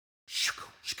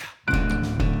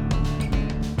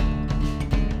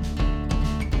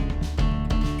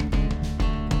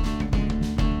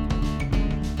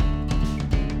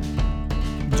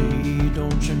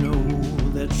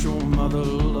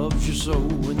loves you so,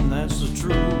 and that's the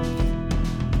truth.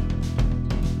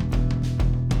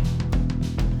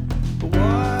 But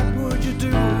what would you do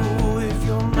if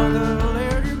your mother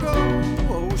let you go?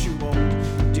 Oh, she won't.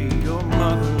 Indeed, your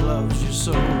mother loves you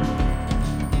so.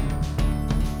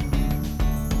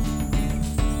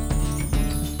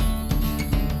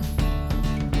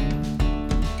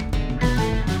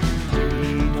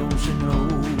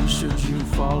 Should you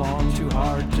fall onto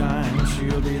hard times,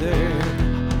 she'll be there.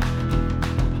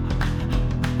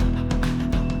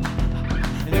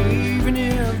 And even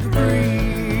if the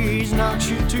breeze knocks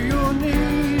you to your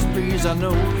knees, please, I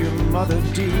know your mother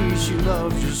D, she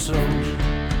loves you so.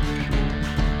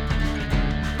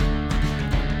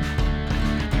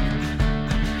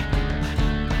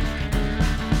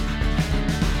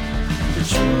 But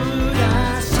should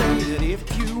I say that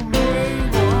if you may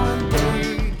one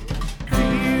day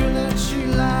feel that she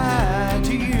lied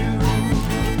to you,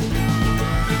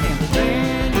 and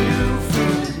then you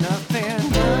feel that nothing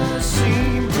does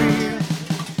seem real,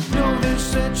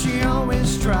 notice that she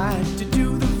always tried to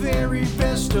do the very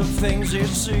best of things, it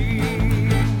seems.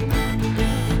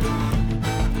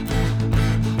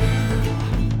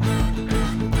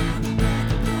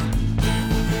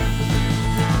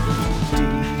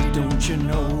 Don't you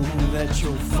know that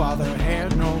your father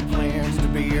had no plans to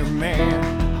be your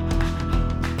man?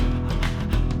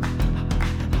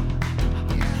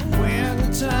 When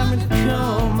the time had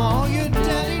come, all your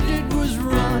daddy did was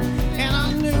run, and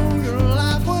I knew your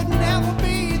life would never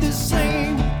be the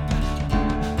same.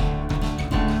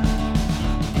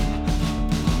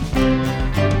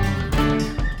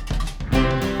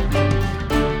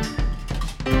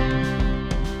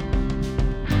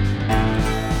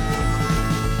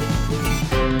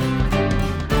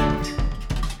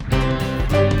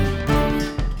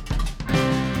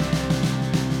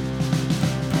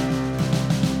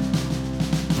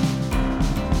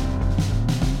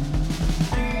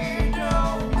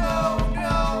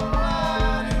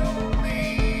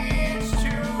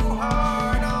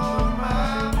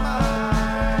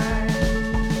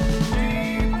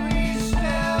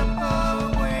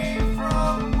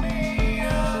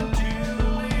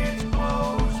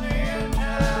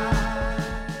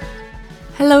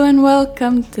 Hello and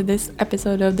welcome to this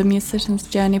episode of the Musician's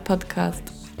Journey podcast.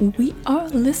 We are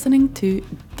listening to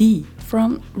D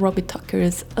from Robbie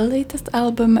Tucker's latest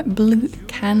album, Blue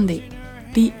Candy.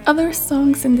 The other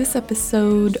songs in this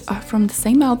episode are from the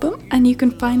same album, and you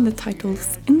can find the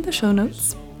titles in the show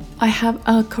notes. I have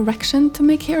a correction to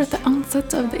make here at the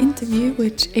onset of the interview,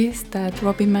 which is that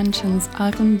Robbie mentions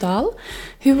Aaron Dahl,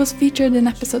 who was featured in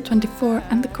episode 24,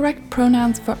 and the correct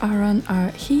pronouns for Aaron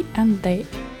are he and they.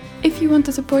 If you want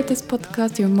to support this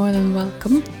podcast, you're more than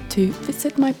welcome to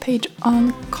visit my page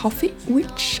on Ko-fi,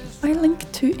 which I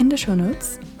link to in the show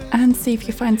notes, and see if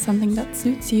you find something that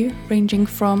suits you, ranging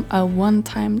from a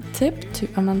one-time tip to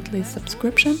a monthly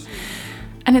subscription.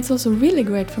 And it's also really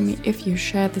great for me if you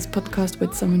share this podcast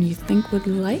with someone you think would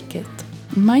like it.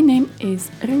 My name is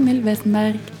Ragnhild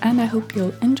Wesenberg, and I hope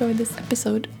you'll enjoy this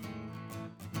episode.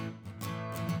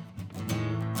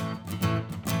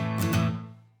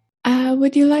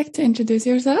 Would you like to introduce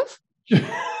yourself?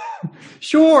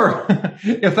 Sure,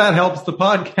 if that helps the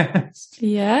podcast.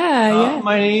 Yeah.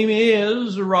 My name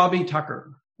is Robbie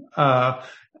Tucker. I'll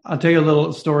tell you a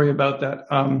little story about that.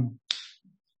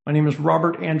 My name is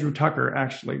Robert Andrew Tucker,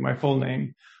 actually, my full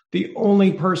name. The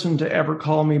only person to ever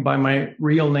call me by my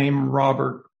real name,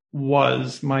 Robert,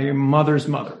 was my mother's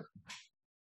mother.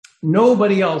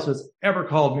 Nobody else has ever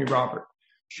called me Robert.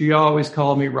 She always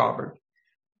called me Robert.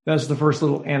 That's the first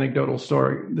little anecdotal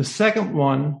story. The second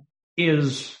one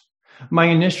is my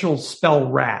initials spell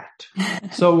rat.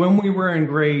 So when we were in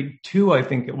grade 2, I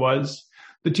think it was,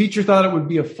 the teacher thought it would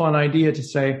be a fun idea to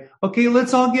say, okay,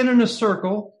 let's all get in a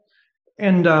circle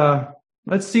and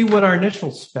let's see what our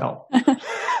initials spell.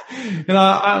 And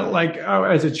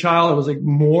I, as a child, I was like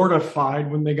mortified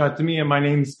when they got to me and my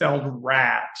name spelled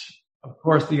rat. Of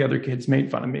course, the other kids made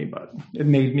fun of me, but it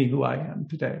made me who I am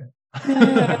today.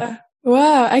 Yeah.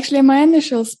 Wow, actually my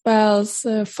initial spells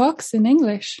fox in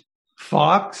English.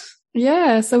 Fox?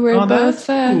 Yeah, so we're both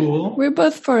cool. We're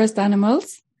both forest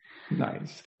animals.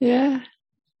 Nice. Yeah.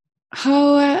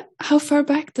 How far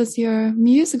back does your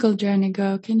musical journey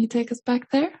go? Can you take us back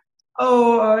there?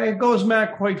 Oh, it goes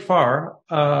back quite far.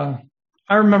 I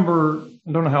remember,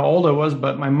 I don't know how old I was,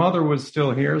 but my mother was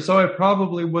still here, so I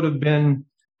probably would have been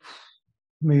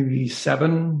maybe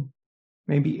 7,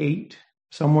 maybe 8,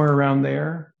 somewhere around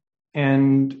there.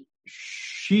 And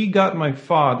she got my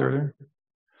father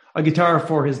a guitar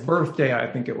for his birthday, I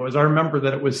think it was. I remember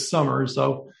that it was summer,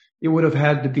 so it would have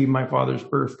had to be my father's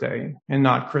birthday and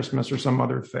not Christmas or some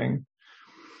other thing.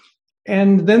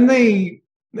 And then they,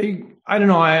 I don't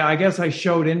know, I guess I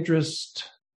showed interest,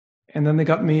 and then they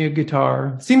got me a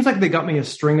guitar. Seems like they got me a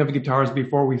string of guitars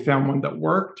before we found one that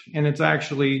worked. And it's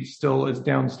actually still is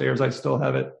downstairs. I still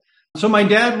have it. So my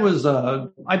dad was,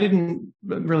 I didn't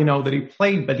really know that he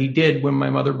played, but he did when my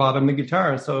mother bought him the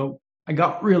guitar. So I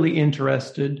got really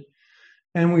interested,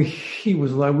 and he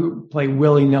was like, we would play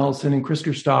Willie Nelson and Chris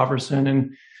Christopherson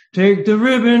and Take the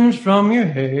Ribbons from Your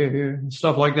Hair and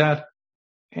stuff like that.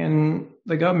 And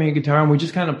they got me a guitar, and we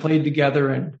just kind of played together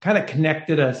and kind of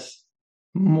connected us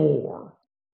more.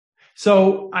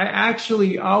 So I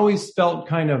actually always felt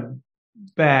kind of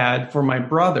bad for my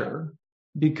brother,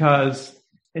 because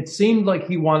it seemed like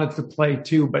he wanted to play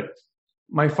too, but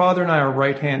my father and I are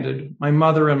right-handed. My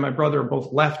mother and my brother are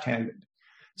both left-handed.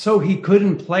 So he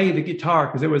couldn't play the guitar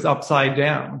because it was upside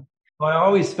down. So I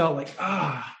always felt like,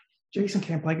 Jason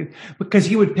can't play it, because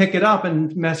he would pick it up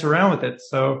and mess around with it.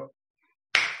 So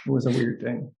it was a weird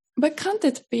thing. But can't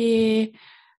it be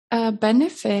a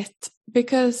benefit,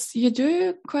 because you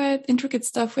do quite intricate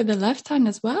stuff with the left hand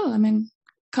as well? I mean,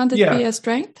 can't it be a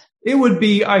strength? It would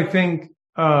be, I think,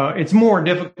 it's more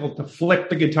difficult to flip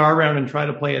the guitar around and try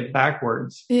to play it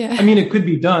backwards. Yeah. I mean, it could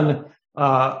be done.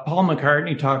 Paul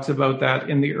McCartney talks about that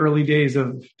in the early days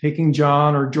of taking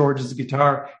John or George's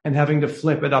guitar and having to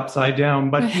flip it upside down.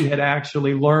 But he had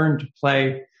actually learned to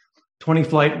play 20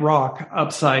 Flight Rock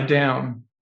upside down,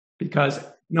 because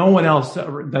no one else that,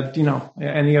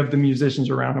 any of the musicians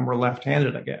around him were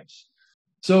left-handed, I guess.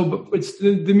 So it's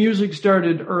the music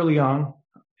started early on,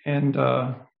 and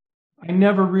I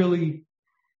never really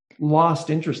lost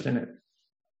interest in it.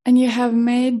 And you have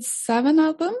made 7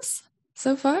 albums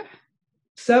so far?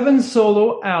 7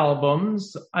 solo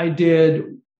albums. I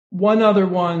did one other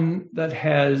one that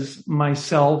has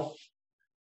myself,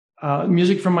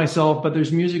 music from myself, but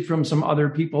there's music from some other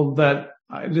people that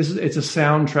it's a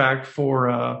soundtrack for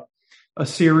a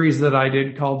series that I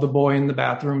did called The Boy in the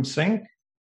Bathroom Sink.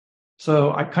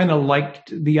 So I kind of liked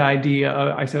the idea.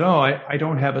 I said, I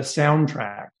don't have a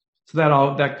soundtrack. So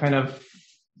that kind of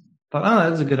thought,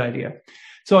 that's a good idea.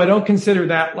 So I don't consider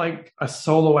that like a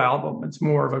solo album. It's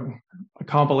more of a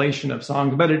compilation of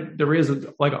songs, but there is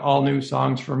like all new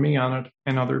songs for me on it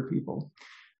and other people.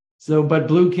 So, but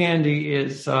Blue Candy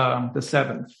is the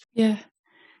 7th. Yeah.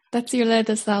 That's your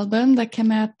latest album that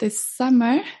came out this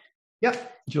summer.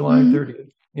 Yep. July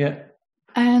 30th. Yeah.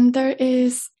 And there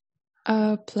is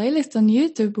a playlist on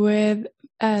YouTube with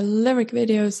lyric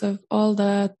videos of all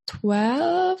the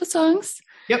 12 songs.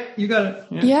 Yep, you got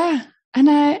it. Yeah.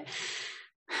 And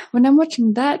when I'm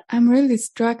watching that, I'm really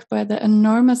struck by the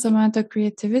enormous amount of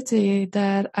creativity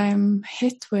that I'm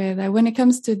hit with when it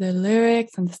comes to the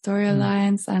lyrics and the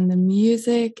storylines and the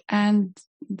music and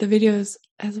the videos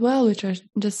as well, which are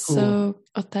just so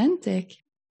authentic.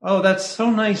 Oh, that's so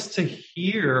nice to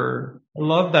hear. I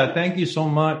love that. Thank you so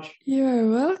much. You're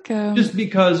welcome. Just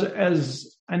because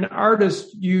as an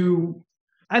artist, you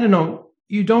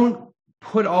don't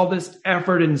put all this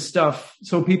effort and stuff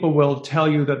so people will tell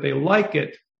you that they like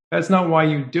it. That's not why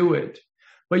you do it.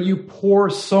 But you pour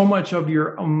so much of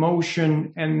your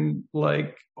emotion and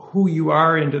like who you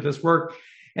are into this work.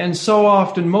 And so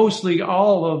often, mostly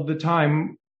all of the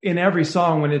time in every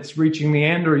song, when it's reaching the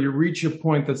end or you reach a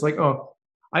point that's like,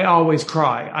 I always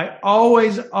cry. I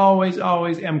always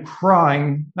am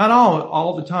crying. Not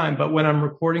all the time, but when I'm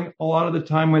recording, a lot of the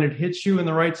time when it hits you in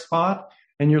the right spot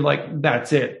and you're like,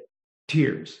 that's it.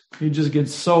 Tears. You just get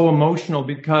so emotional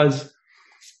because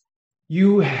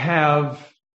you have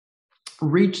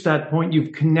reached that point.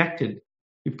 You've connected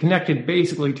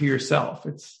basically to yourself.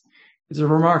 It's a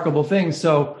remarkable thing.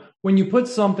 So when you put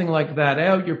something like that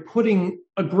out, you're putting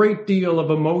a great deal of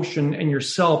emotion and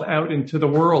yourself out into the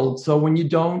world. So when you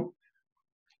don't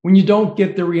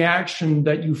get the reaction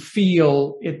that you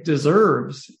feel it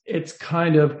deserves, it's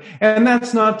kind of, and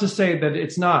that's not to say that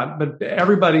it's not, but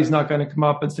everybody's not going to come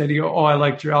up and say to you, I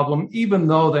liked your album, even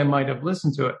though they might have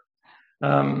listened to it.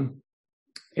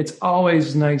 It's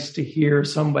always nice to hear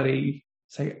somebody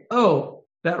say,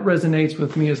 that resonates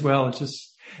with me as well. It's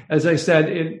just, as I said,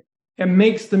 it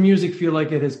makes the music feel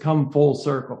like it has come full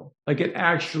circle. Like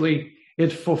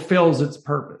it fulfills its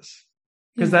purpose.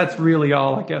 Because that's really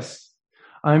all, I guess,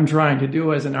 I'm trying to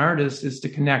do as an artist, is to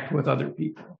connect with other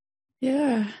people.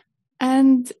 Yeah.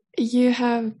 And you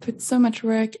have put so much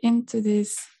work into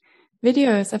these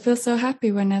videos. I feel so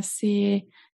happy when I see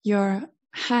your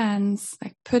hands,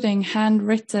 like putting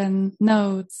handwritten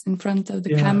notes in front of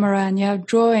the camera, and you have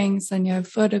drawings and you have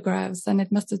photographs, and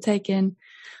it must have taken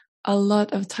a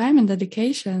lot of time and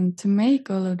dedication to make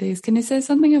all of these. Can you say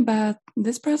something about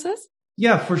this process?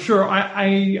 Yeah, for sure.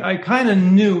 I kind of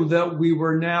knew that we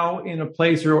were now in a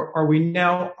place, or we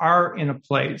now are in a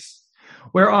place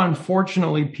where,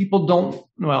 unfortunately, people don't,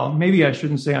 well, maybe I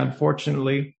shouldn't say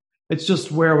unfortunately, it's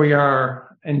just where we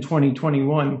are in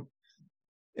 2021.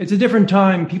 It's a different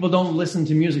time. People don't listen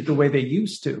to music the way they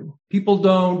used to. People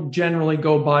don't generally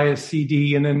go buy a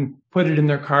CD and then put it in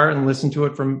their car and listen to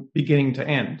it from beginning to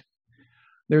end.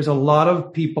 There's a lot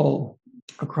of people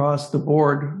across the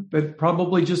board that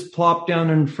probably just plop down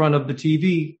in front of the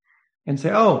TV and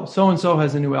say, oh, so-and-so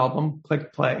has a new album,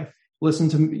 click play, listen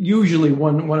to usually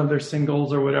one of their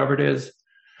singles or whatever it is.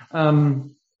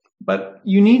 But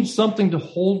you need something to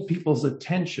hold people's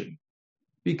attention,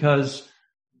 because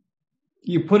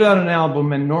you put out an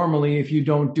album and normally if you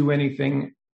don't do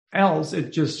anything else,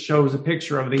 it just shows a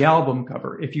picture of the album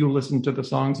cover if you listen to the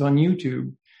songs on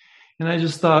YouTube. And I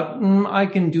just thought, I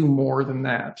can do more than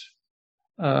that.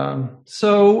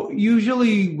 So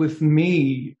usually with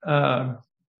me, I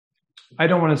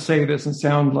don't want to say this and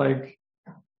sound like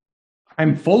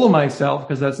I'm full of myself,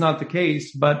 because that's not the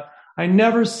case, but I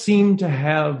never seem to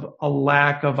have a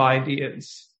lack of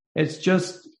ideas. It's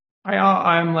just,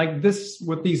 I'm like this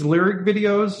with these lyric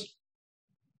videos.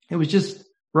 It was just,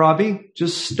 Robbie,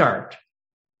 just start.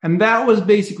 And that was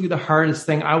basically the hardest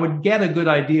thing. I would get a good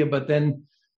idea, but then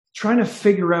trying to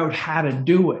figure out how to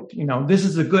do it. You know, this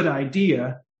is a good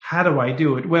idea. How do I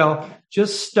do it? Well,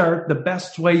 just start the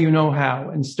best way you know how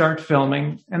and start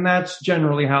filming. And that's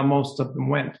generally how most of them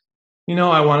went. You know,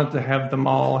 I wanted to have them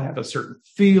all have a certain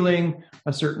feeling,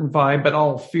 a certain vibe, but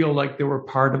all feel like they were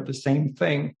part of the same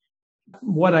thing.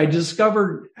 What I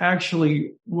discovered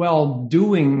actually while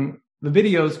doing the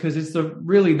videos, because it's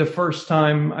really the first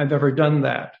time I've ever done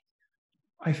that,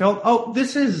 I felt, oh,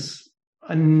 this is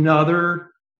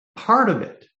another part of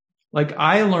it. Like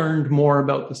I learned more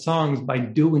about the songs by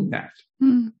doing that,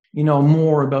 you know,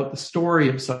 more about the story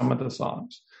of some of the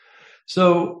songs.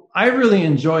 So I really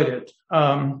enjoyed it.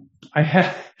 I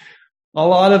had a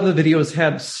lot of the videos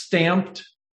had stamped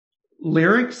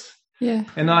lyrics. Yeah.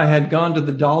 And I had gone to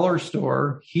the dollar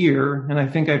store here, and I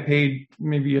think I paid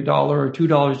maybe $1 or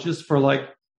 $2 just for like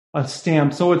a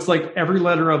stamp. So it's like every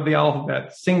letter of the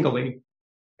alphabet singly.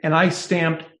 And I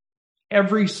stamped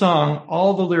every song,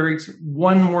 all the lyrics,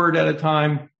 one word at a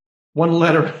time, one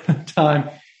letter at a time,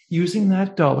 using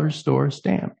that dollar store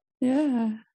stamp.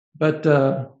 Yeah. But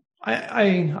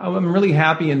I'm really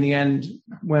happy in the end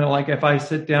when, like, if I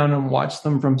sit down and watch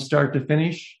them from start to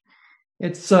finish,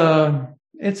 it's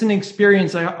an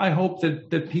experience. I hope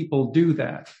that people do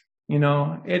that. You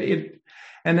know,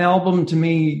 an album to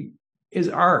me is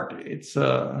art. It's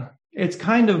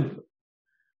kind of,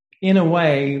 in a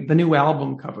way, the new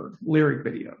album cover, lyric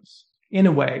videos, in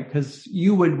a way, because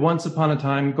you would once upon a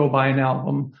time go buy an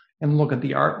album and look at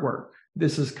the artwork.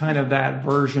 This is kind of that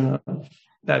version of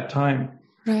that time.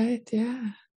 Right,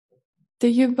 yeah. Do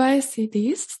you buy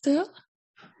CDs still?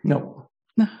 No.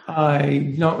 No.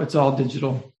 No, it's all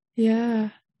digital. Yeah.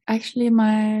 Actually,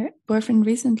 my boyfriend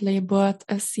recently bought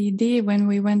a CD when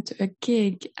we went to a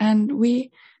gig, and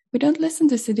we don't listen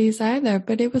to CDs either,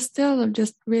 but it was still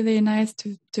just really nice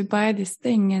to buy this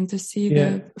thing and to see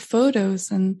the photos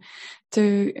and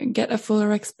to get a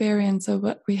fuller experience of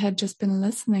what we had just been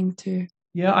listening to.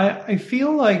 Yeah, I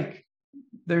feel like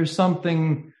there's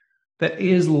something that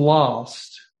is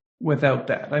lost without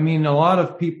that. I mean, a lot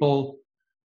of people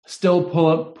still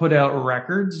put out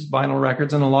records, vinyl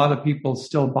records, and a lot of people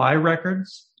still buy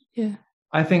records. Yeah.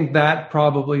 I think that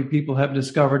probably people have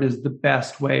discovered is the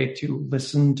best way to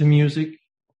listen to music.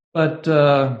 But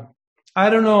I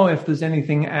don't know if there's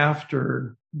anything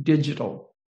after digital.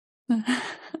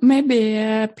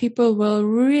 Maybe people will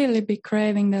really be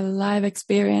craving the live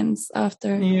experience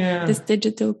after this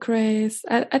digital craze.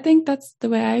 I think that's the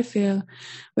way I feel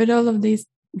with all of these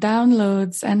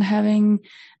downloads and having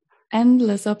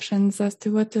endless options as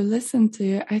to what to listen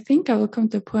to. I think I will come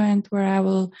to a point where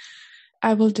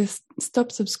I will just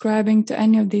stop subscribing to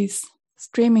any of these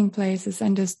streaming places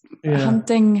and just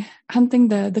hunting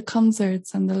the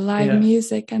concerts and the live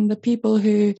music and the people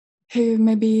who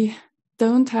maybe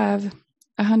don't have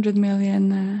 100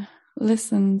 million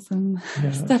listens and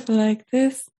stuff like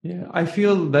this. Yeah, I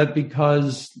feel that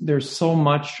because there's so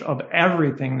much of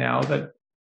everything now that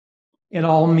it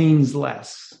all means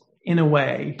less in a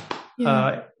way.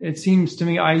 Yeah. It seems to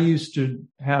me I used to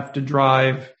have to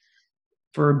drive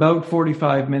for about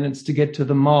 45 minutes to get to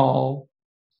the mall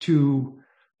to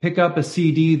pick up a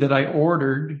CD that I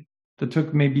ordered that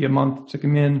took maybe a month to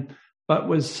come in, but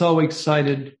was so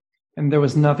excited. And there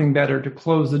was nothing better to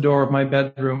close the door of my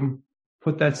bedroom,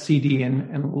 put that CD in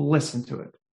and listen to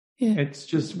it. Yeah. It's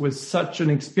just was such an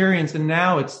experience. And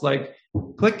now it's like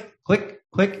click click,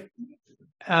 click.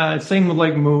 Same with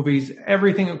like movies,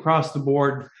 everything across the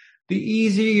board. The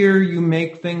easier you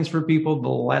make things for people, the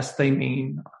less they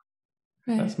mean.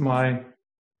 Right. That's my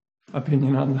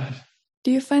opinion on that.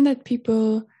 Do you find that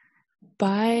people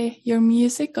buy your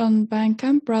music on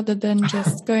Bandcamp rather than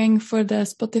just going for the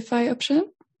Spotify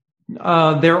option?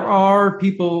 There are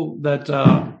people that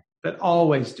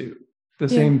always do. The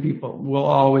same people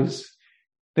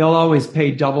they'll always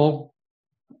pay double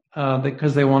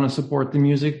because they want to support the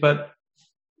music. But,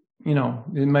 you know,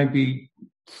 it might be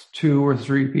 2 or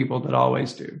 3 people that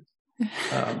always do.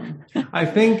 I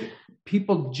think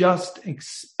people just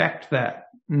expect that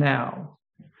now.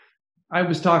 I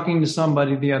was talking to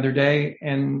somebody the other day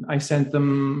and I sent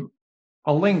them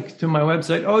a link to my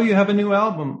website. Oh, you have a new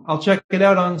album. I'll check it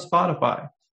out on Spotify.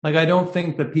 Like, I don't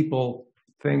think that people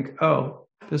think, oh,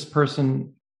 this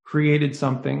person created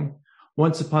something.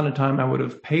 Once upon a time, I would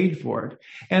have paid for it.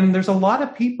 And there's a lot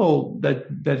of people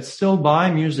that still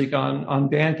buy music on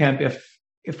Bandcamp.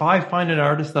 If I find an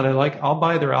artist that I like, I'll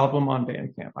buy their album on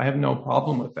Bandcamp. I have no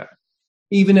problem with that.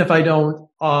 Even if I don't,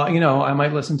 I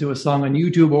might listen to a song on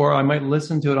YouTube or I might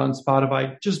listen to it on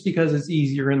Spotify just because it's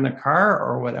easier in the car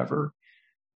or whatever.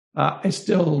 I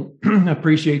still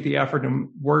appreciate the effort and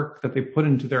work that they put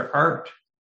into their art.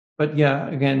 But yeah,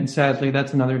 again, sadly,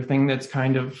 that's another thing that's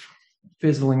kind of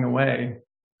fizzling away.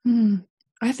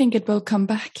 I think it will come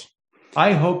back.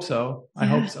 I hope so. I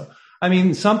hope so. I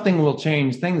mean, something will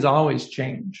change. Things always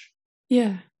change.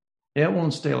 Yeah. It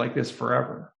won't stay like this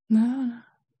forever. No.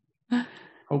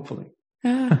 Hopefully.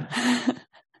 Because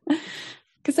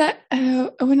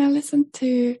when I listened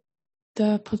to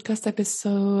the podcast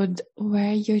episode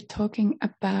where you're talking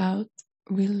about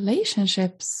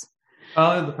relationships.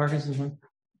 Oh, the Parkinson's one?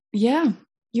 Yeah.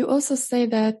 You also say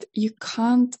that you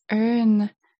can't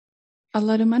earn a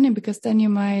lot of money because then you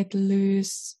might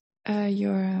lose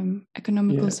your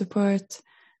economical support.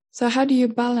 So how do you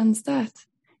balance that?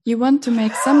 You want to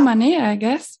make some money, I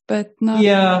guess, but not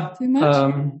too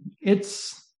much.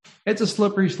 It's a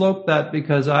slippery slope, that,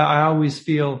 because I always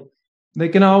feel they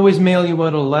can always mail you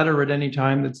out a letter at any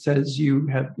time that says you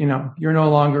have, you're no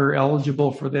longer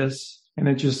eligible for this. And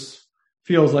it just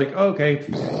feels like, okay,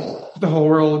 the whole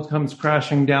world comes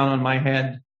crashing down on my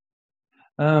head.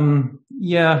 I don't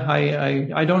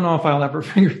know if I'll ever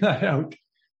figure that out.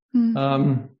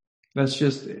 That's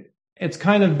just, it's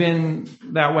kind of been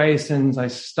that way since I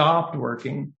stopped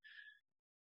working.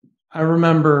 I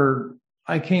remember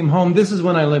I came home. This is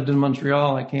when I lived in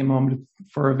Montreal. I came home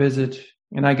for a visit,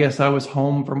 and I guess I was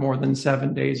home for more than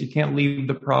 7 days. You can't leave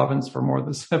the province for more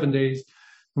than 7 days.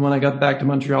 And when I got back to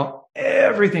Montreal,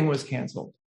 everything was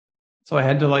canceled. So I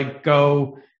had to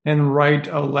go and write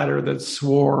a letter that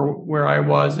swore where I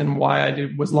was and why I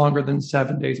was longer than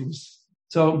 7 days.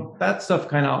 So that stuff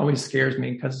kind of always scares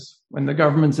me, because when the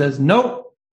government says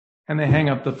no and they hang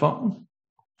up the phone,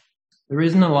 there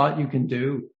isn't a lot you can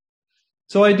do.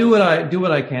 So I do what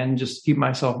I can, just keep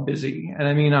myself busy. And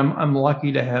I mean, I'm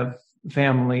lucky to have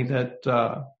family that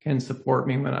can support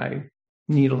me when I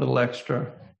need a little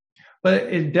extra. But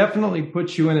it definitely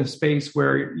puts you in a space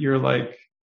where you're like,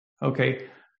 okay,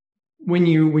 when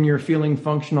you're feeling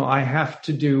functional, I have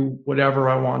to do whatever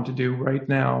I want to do right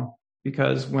now,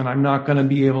 because when I'm not going to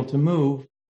be able to move,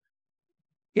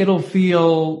 it'll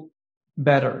feel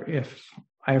better if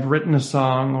I've written a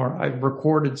song or I've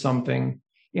recorded something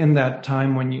in that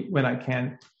time when I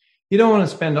can. You don't want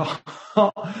to spend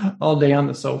all day on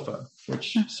the sofa,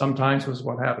 which sometimes was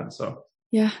what happened. So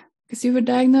yeah, because you were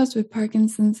diagnosed with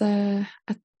Parkinson's at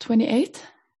 28,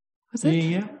 was it?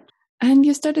 Yeah. And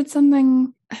you started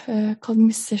something called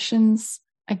Musicians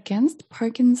Against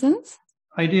Parkinson's?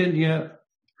 I did, yeah,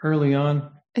 early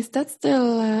on. Is that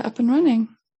still up and running?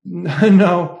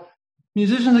 No.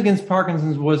 Musicians Against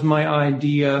Parkinson's was my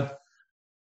idea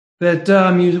that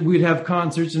we'd have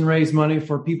concerts and raise money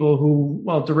for people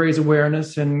to raise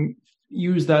awareness and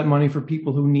use that money for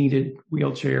people who needed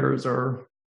wheelchairs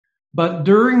but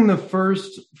during the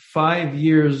first 5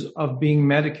 years of being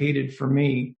medicated for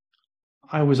me,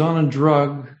 I was on a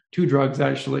drug, 2 drugs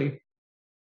actually,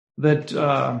 that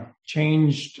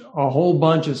changed a whole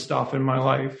bunch of stuff in my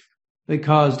life. They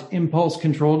caused impulse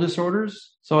control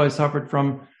disorders. So I suffered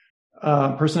from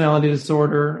personality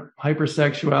disorder,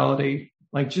 hypersexuality.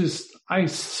 I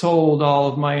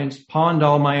pawned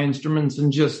all my instruments,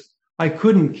 and I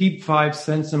couldn't keep 5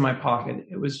 cents in my pocket.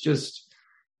 It was just,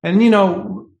 and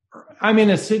I'm in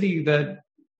a city that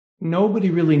nobody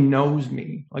really knows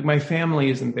me. Like, my family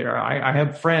isn't there. I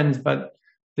have friends, but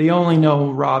they only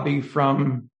know Robbie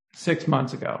from 6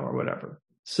 months ago or whatever.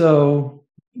 So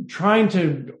trying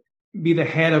to be the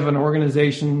head of an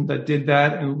organization that did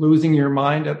that and losing your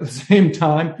mind at the same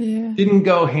time didn't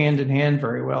go hand in hand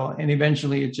very well. And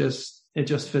eventually it just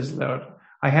fizzled out.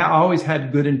 I always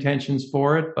had good intentions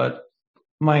for it, but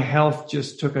my health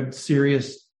just took a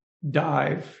serious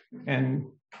dive and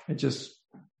it just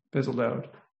fizzled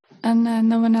out. And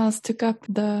no one else took up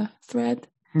the thread?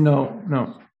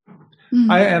 No.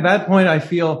 At that point, I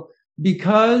feel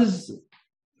because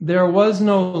there was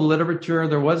no literature,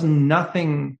 there was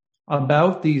nothing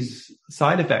about these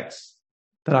side effects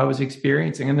that I was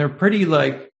experiencing. And they're pretty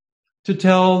like to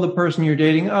tell the person you're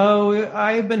dating, oh,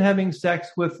 I've been having sex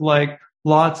with like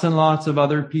lots and lots of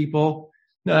other people,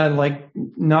 like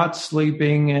not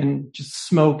sleeping and just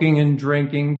smoking and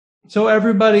drinking. So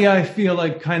everybody, I feel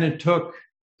like kind of took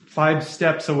 5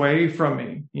 steps away from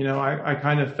me. You know, I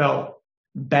kind of felt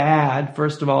bad,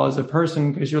 first of all, as a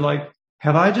person, because you're like,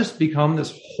 have I just become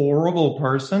this horrible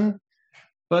person?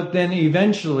 But then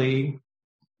eventually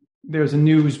there's a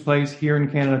news place here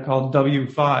in Canada called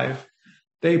W5.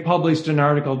 They published an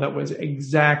article that was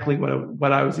exactly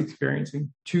what I was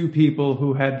experiencing. 2 people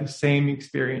who had the same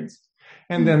experience.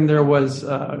 And then there was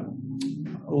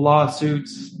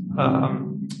lawsuits,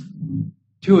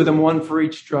 2 of them, one for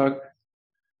each drug.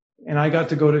 And I got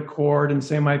to go to court and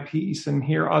say my piece and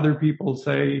hear other people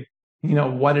say, you know,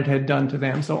 what it had done to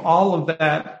them. So all of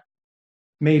that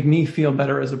made me feel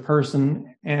better as a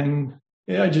person. And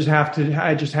I just had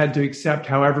to accept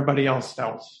how everybody else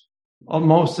felt.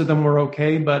 Most of them were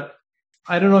okay, but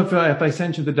I don't know if I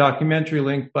sent you the documentary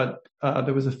link, but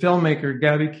there was a filmmaker,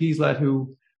 Gabby Kieslet,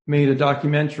 who made a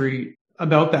documentary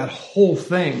about that whole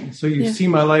thing. So you see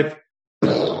my life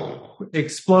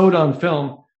explode on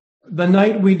film. The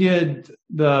night we did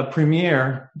the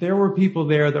premiere, there were people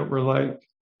there that were like,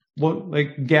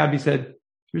 like Gabby said,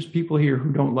 there's people here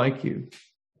who don't like you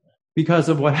because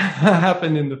of what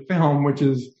happened in the film, which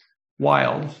is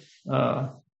wild.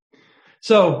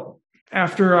 So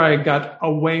after I got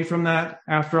away from that,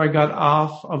 after I got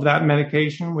off of that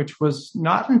medication, which was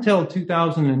not until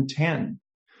 2010.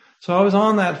 So I was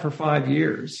on that for 5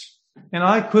 years and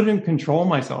I couldn't control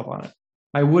myself on it.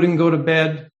 I wouldn't go to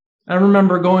bed. I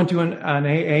remember going to an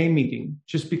AA meeting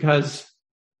just because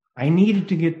I needed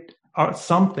to get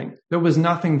something. There was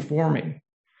nothing for me.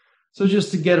 So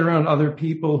just to get around other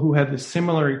people who had the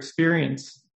similar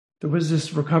experience, there was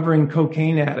this recovering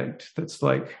cocaine addict that's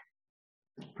like,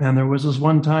 man, there was this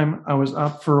one time I was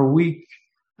up for a week.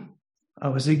 I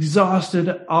was exhausted.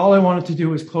 All I wanted to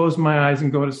do was close my eyes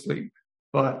and go to sleep.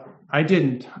 But I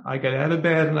didn't. I got out of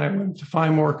bed and I went to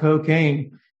find more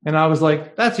cocaine. And I was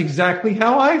like, that's exactly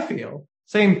how I feel.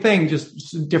 Same thing,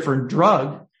 just a different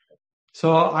drug.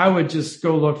 So I would just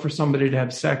go look for somebody to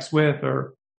have sex with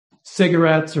or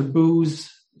cigarettes or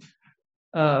booze.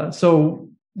 So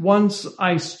once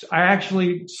I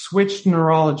actually switched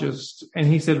neurologists and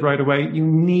he said right away, you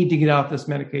need to get off this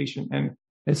medication. And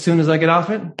as soon as I get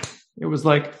off it, it was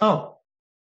like, oh,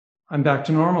 I'm back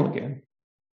to normal again.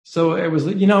 So it was,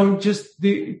 you know, just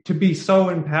to be so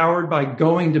empowered by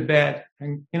going to bed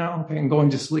and, you know, and going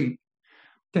to sleep,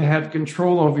 to have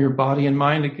control over your body and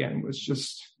mind again was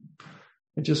just,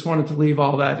 I just wanted to leave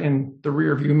all that in the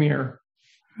rear view mirror.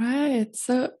 Right.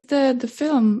 So the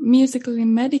film, Musically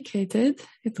Medicated,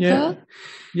 it's called.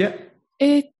 Yeah.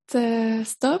 It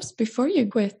stops before you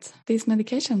quit these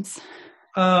medications.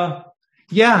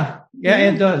 Yeah,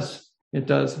 it does. It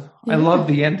does. Yeah. I love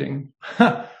the ending.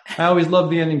 I always love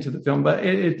the ending to the film, but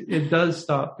it does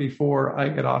stop before I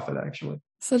get off it, actually.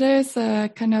 So there's a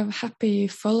kind of happy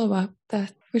follow-up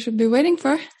that we should be waiting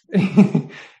for.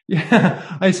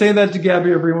 Yeah, I say that to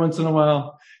Gabby every once in a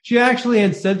while. She actually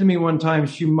had said to me one time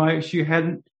she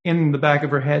had in the back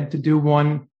of her head to do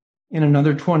one in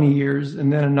another 20 years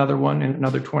and then another one in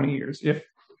another 20 years if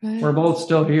we're both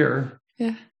still here.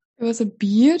 Yeah, it was a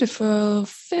beautiful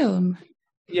film.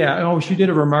 Yeah, she did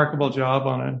a remarkable job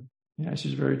on it. Yeah,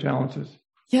 she's very talented.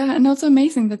 Yeah, and also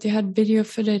amazing that you had video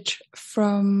footage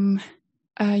from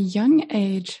a young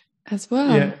age as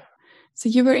well. Yeah. So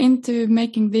you were into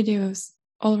making videos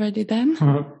already then?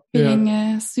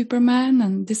 Being Superman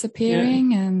and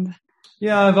disappearing and...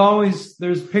 Yeah,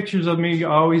 there's pictures of me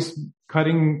always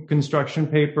cutting construction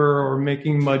paper or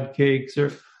making mud cakes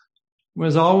or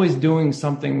was always doing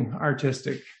something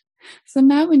artistic. So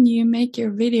now when you make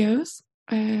your videos,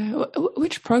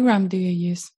 which program do you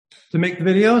use? To make the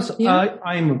videos? Yeah.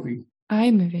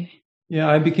 iMovie. Yeah,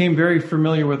 I became very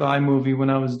familiar with iMovie when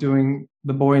I was doing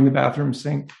The Boy in the Bathroom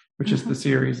Sink, which is the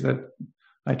series that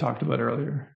I talked about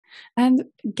earlier. And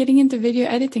getting into video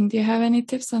editing, do you have any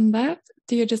tips on that?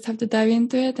 Do you just have to dive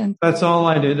into it? And that's all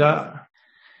I did.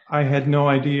 I had no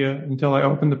idea until I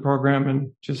opened the program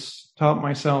and just taught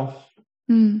myself.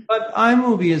 But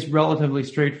iMovie is relatively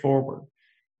straightforward,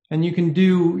 and you can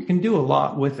do a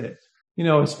lot with it. You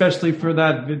know, especially for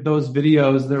those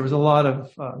videos, there was a lot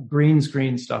of green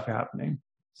screen stuff happening.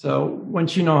 So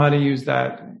once you know how to use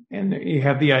that, and you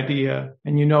have the idea,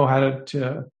 and you know how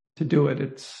to do it,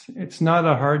 it's not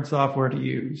a hard software to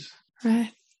use.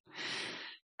 Right.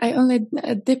 I only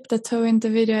dipped a toe into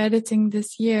video editing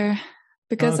this year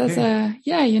because as a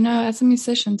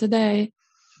musician today,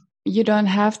 you don't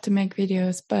have to make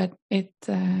videos, but it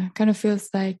kind of feels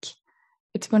like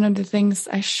it's one of the things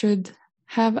I should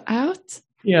have out.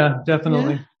 Yeah,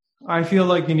 definitely. Yeah. I feel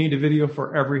like you need a video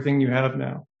for everything you have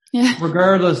now. Yeah.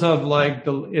 Regardless of like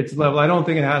its level. I don't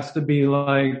think it has to be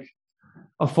like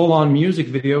a full-on music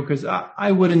video, because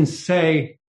I wouldn't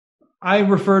say, I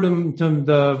refer to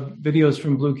the videos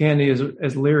from Blue Candy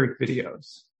as lyric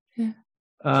videos. Yeah.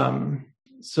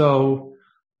 So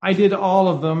I did all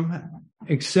of them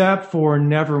except for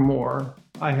Nevermore.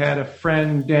 I had a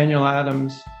friend, Daniel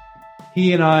Adams.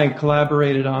 He and I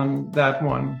collaborated on that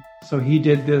one. So he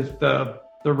did the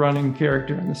running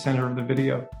character in the center of the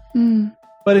video.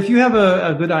 But if you have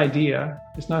a good idea,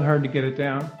 it's not hard to get it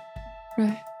down.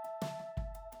 Right.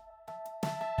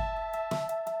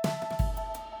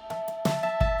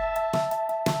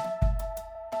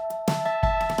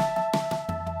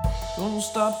 Don't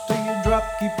stop till you drop,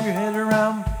 keep your head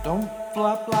around. Don't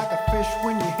flop like a fish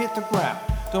when you hit the ground.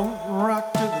 Don't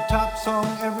rock to the top song,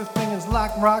 everything is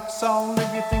like rock song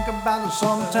if you think about it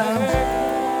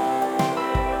sometimes.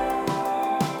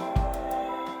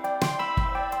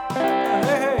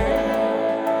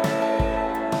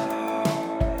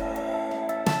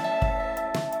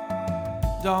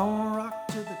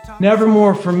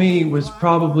 Nevermore for me was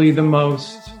probably the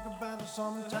most,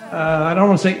 I don't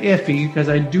want to say iffy, because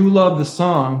I do love the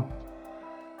song,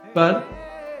 but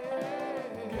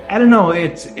I don't know,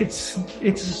 it's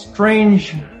a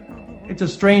strange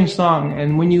song.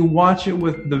 And when you watch it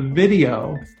with the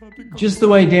video, just the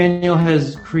way Daniel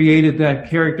has created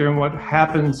that character and what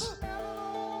happens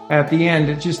at the end,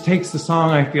 it just takes the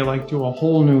song, I feel like, to a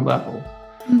whole new level.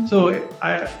 So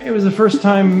it was the first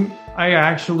time I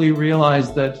actually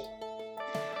realized that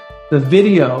the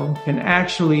video can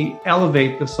actually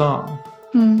elevate the song,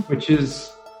 which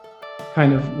is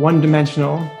kind of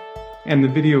one-dimensional, and the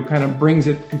video kind of brings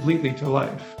it completely to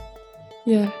life.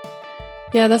 Yeah,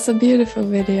 that's a beautiful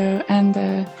video, and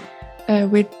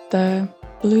with the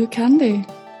Blue Candy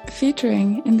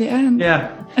featuring in the end.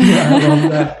 Yeah, I love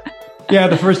that. Yeah,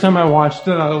 the first time I watched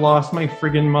it, I lost my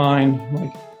friggin' mind.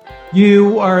 Like,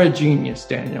 you are a genius,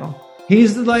 Daniel.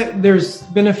 There's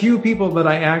been a few people that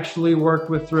I actually worked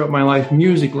with throughout my life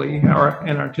musically and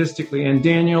artistically, and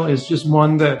Daniel is just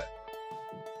one that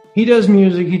he does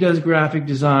music, he does graphic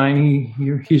design,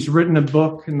 he's written a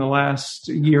book in the last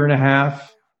year and a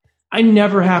half. I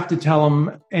never have to tell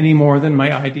him any more than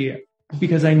my idea,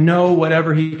 because I know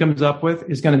whatever he comes up with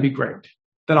is going to be great,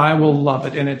 that I will love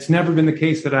it. And it's never been the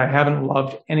case that I haven't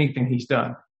loved anything he's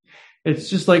done. It's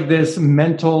just like this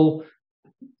mental,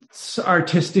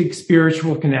 artistic,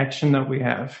 spiritual connection that we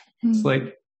have. It's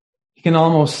like you can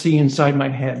almost see inside my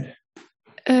head.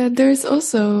 There's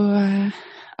also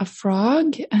a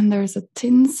frog, and there's a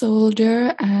tin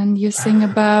soldier, and you sing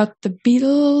about the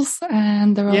Beatles,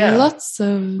 and there are lots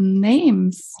of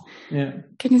names. Yeah.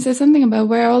 Can you say something about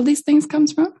where all these things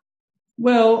comes from?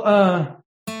 Well,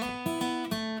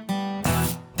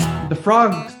 the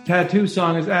frog tattoo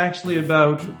song is actually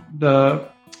about the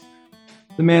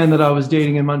man that I was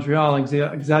dating in Montreal,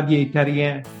 Xavier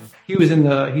Terrien. He's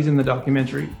in the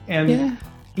documentary, and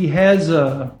he has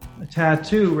a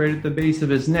tattoo right at the base of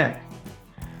his neck.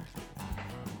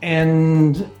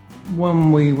 And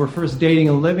when we were first dating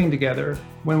and living together,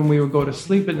 when we would go to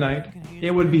sleep at night, it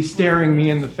would be staring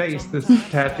me in the face, this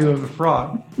tattoo of a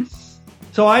frog.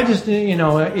 So I just,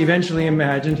 eventually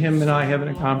imagined him and I having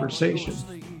a conversation.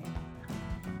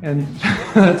 And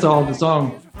that's all the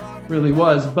song really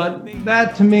was. But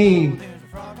that to me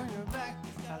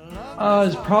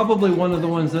is probably one of the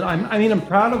ones that I'm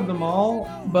proud of them all,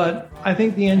 but I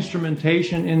think the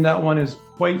instrumentation in that one is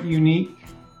quite unique.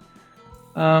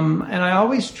 And I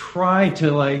always try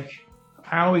to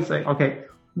say, okay,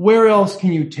 where else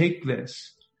can you take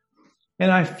this? And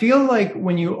I feel like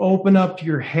when you open up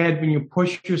your head, when you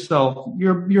push yourself,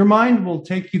 your mind will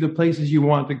take you to places you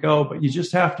want to go, but you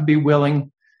just have to be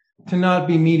willing to not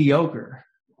be mediocre.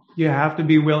 You have to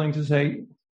be willing to say,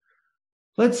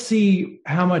 let's see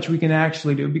how much we can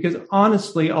actually do. Because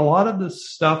honestly, a lot of the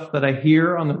stuff that I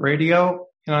hear on the radio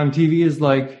and on TV is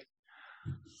like,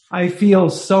 I feel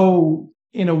so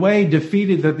in a way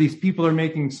defeated that these people are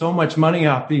making so much money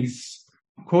off these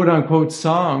quote unquote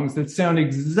songs that sound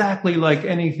exactly like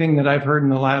anything that I've heard in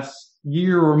the last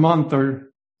year or month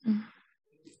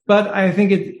but I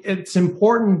think it's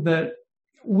important that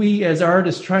we as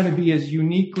artists try to be as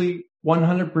uniquely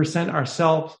 100%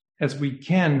 ourselves as we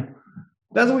can.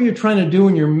 That's what you're trying to do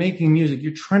when you're making music.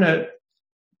 You're trying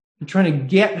to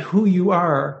get who you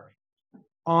are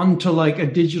onto like a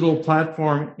digital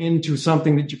platform into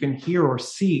something that you can hear or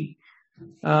see.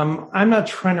 I'm not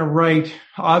trying to write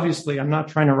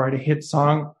a hit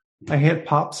song, a hit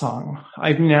pop song.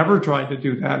 I've never tried to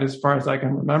do that as far as I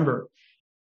can remember.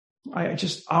 I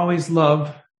just always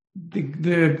love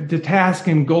the task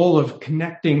and goal of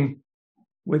connecting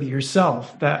with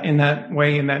yourself in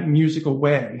that musical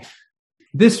way.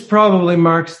 This album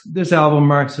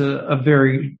marks a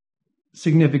very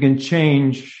significant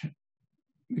change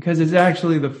because it's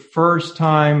actually the first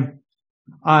time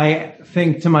I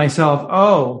think to myself,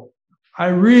 oh, I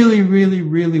really, really,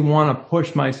 really want to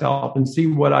push myself and see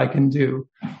what I can do.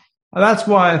 That's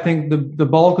why I think the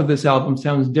bulk of this album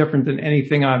sounds different than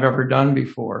anything I've ever done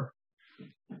before.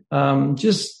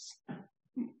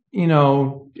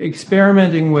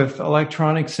 Experimenting with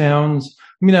electronic sounds.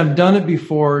 I mean, I've done it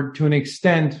before to an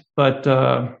extent, but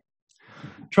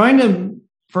trying to,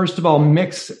 first of all,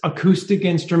 mix acoustic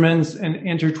instruments and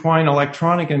intertwine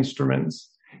electronic instruments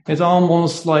is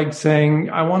almost like saying,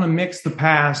 I want to mix the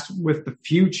past with the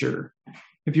future.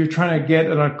 If you're trying to get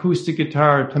an acoustic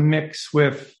guitar to mix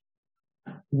with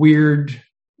weird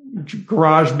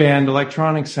garage band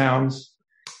electronic sounds.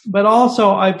 But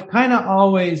also, I've kind of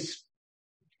always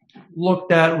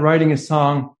looked at writing a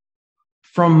song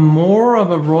from more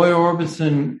of a Roy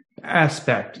Orbison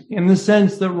aspect, in the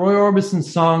sense that Roy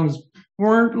Orbison's songs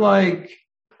weren't like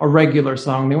a regular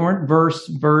song. They weren't verse,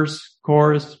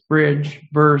 chorus, bridge,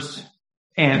 verse,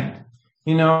 end.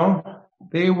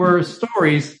 They were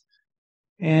stories.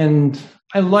 And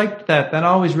I liked that. That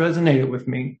always resonated with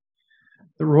me.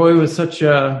 That Roy was such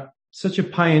a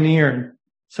pioneer and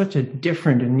such a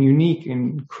different and unique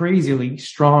and crazily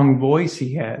strong voice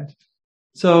he had.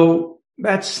 So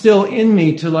that's still in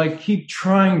me to keep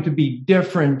trying to be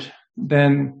different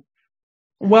than,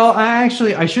 I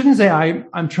shouldn't say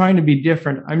I'm trying to be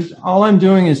different. All I'm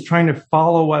doing is trying to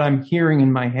follow what I'm hearing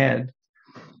in my head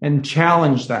and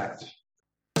challenge that.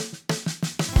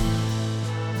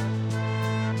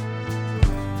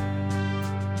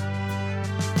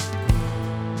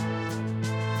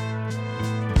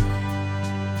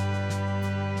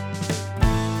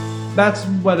 That's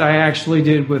what I actually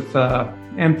did with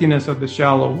Emptiness of the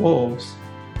Shallow Wolves.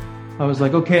 I was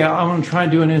like, okay, I want to try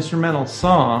and do an instrumental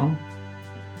song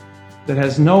that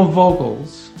has no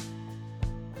vocals.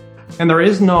 And there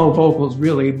is no vocals,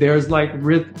 really. There's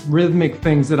rhythmic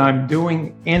things that I'm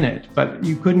doing in it, but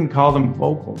you couldn't call them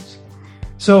vocals.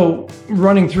 So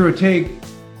running through a take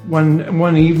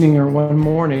one evening or one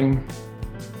morning,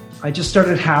 I just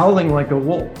started howling like a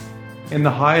wolf in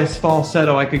the highest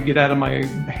falsetto I could get out of my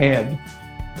head.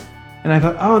 And I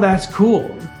thought, oh, that's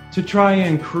cool to try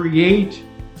and create.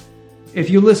 If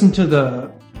you listen to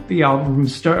the album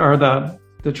or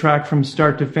the track from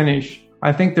start to finish,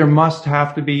 I think there must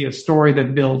have to be a story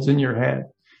that builds in your head,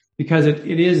 because it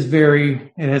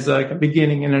has like a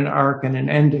beginning and an arc and an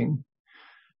ending.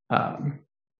 And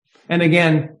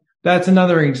again, that's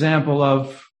another example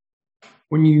of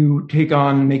when you take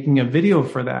on making a video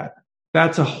for that.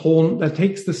 That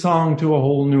takes the song to a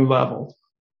whole new level.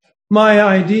 My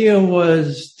idea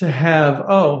was to have,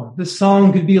 this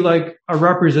song could be like a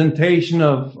representation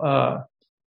of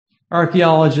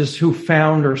archaeologists who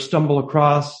found or stumbled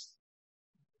across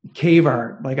cave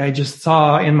art. Like I just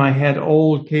saw in my head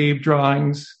old cave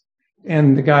drawings,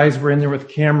 and the guys were in there with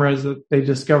cameras that they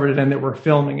discovered it and they were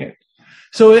filming it.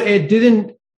 So it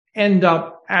didn't end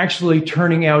up actually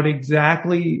turning out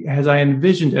exactly as I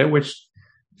envisioned it, which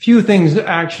few things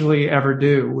actually ever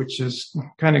do, which is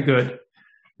kind of good.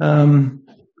 All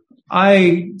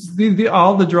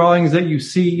the drawings that you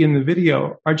see in the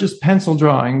video are just pencil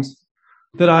drawings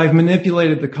that I've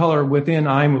manipulated the color within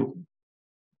iMovie.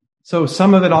 So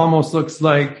some of it almost looks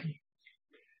like,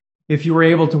 if you were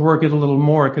able to work it a little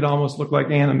more, it could almost look like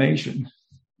animation.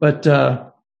 But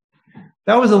that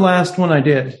was the last one I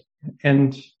did.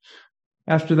 And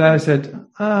after that, I said,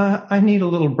 I need a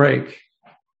little break.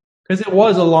 Because it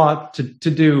was a lot to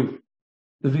do.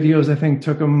 The videos, I think,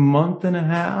 took a month and a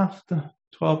half,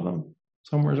 12 of them,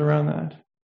 somewhere around that.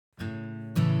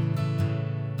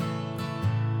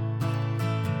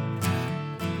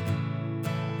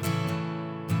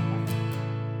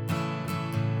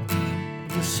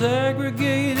 The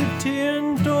segregated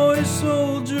tin toy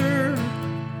soldier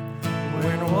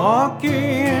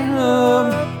walking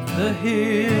up the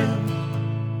hill.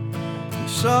 He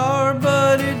saw her,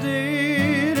 but he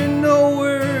didn't know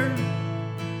her.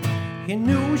 He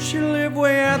knew she lived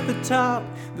way at the top.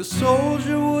 The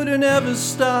soldier wouldn't ever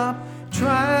stop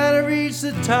trying to reach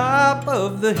the top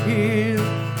of the hill.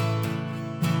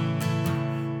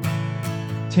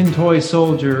 Tin Toy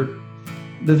Soldier,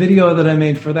 the video that I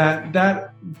made for that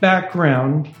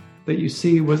background that you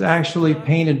see was actually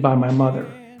painted by my mother.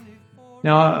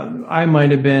 Now, I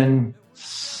might have been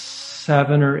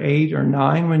 7 or 8 or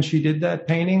 9 when she did that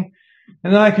painting.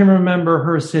 And I can remember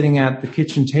her sitting at the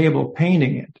kitchen table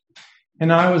painting it.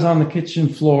 And I was on the kitchen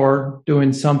floor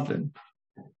doing something.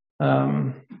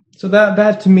 So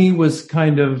that to me was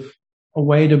kind of a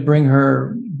way to bring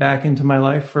her back into my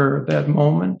life for that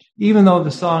moment. Even though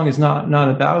the song is not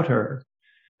about her,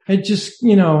 it just,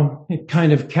 it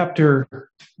kind of kept her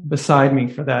beside me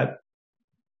for that,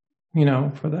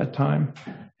 for that time.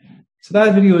 So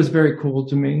that video is very cool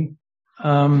to me.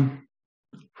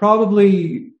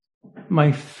 Probably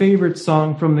my favorite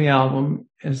song from the album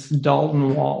is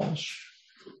Dalton Walsh.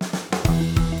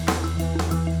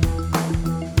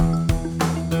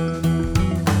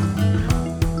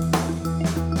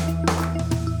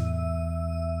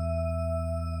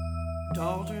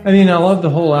 I mean, I love the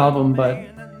whole album, but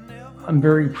I'm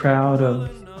very proud of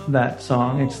that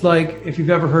song. It's like if you've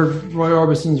ever heard Roy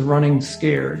Orbison's Running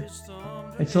Scared.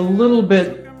 It's a little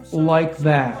bit like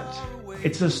that.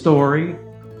 It's a story.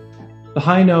 The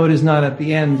high note is not at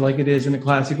the end like it is in a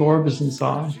classic Orbison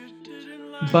song.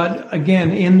 But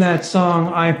again, in that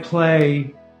song, I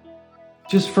play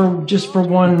just for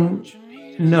one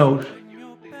note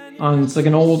on, it's like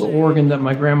an old organ that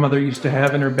my grandmother used to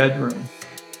have in her bedroom.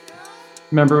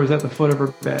 Remember, it was at the foot of her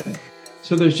bed.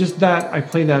 So there's just that. I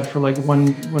play that for like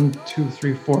 1, 2,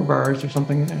 3, 4 bars or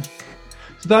something.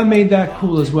 So that made that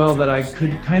cool as well, that I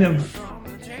could kind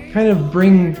of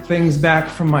bring things back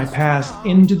from my past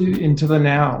into the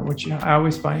now, which I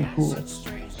always find cool.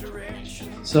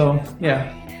 So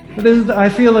yeah, but I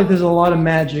feel like there's a lot of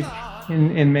magic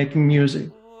in making music.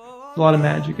 There's a lot of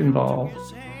magic involved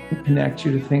to connect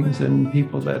you to things and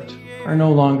people that are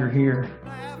no longer here.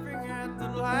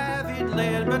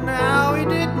 But now he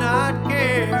did not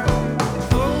care.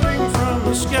 Floating from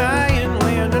the sky and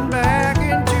landing back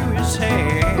into his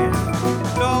hand.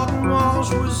 Dalton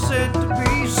Walsh was said to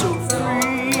be so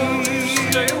free. Won't you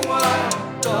stay a while?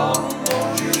 Dalton,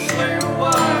 won't you stay a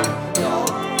while?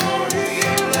 Dalton, won't you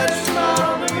give that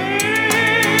smile to me?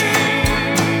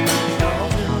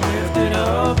 Dalton lifted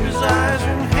up his eyes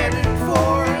and headed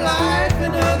for a life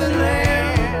in other land.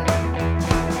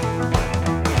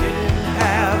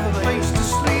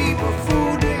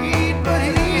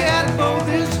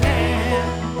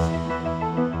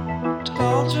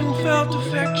 Felt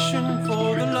affection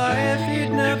for the life he'd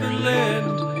never led,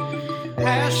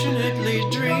 passionately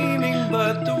dreaming,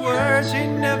 but the words he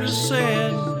never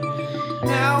said.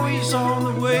 Now he's on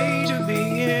the way to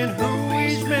being who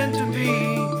he's meant to be.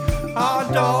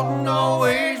 Our Dalton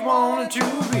always wanted to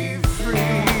be free.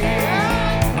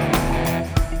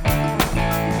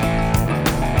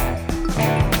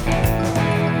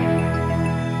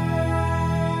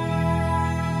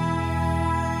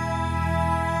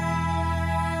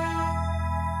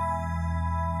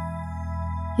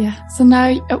 Yeah. So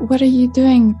now, what are you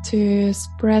doing to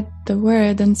spread the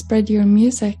word and spread your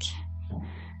music?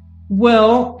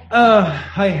 Well,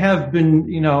 I have been,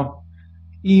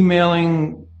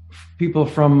 emailing people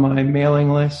from my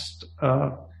mailing list,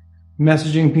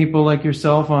 messaging people like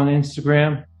yourself on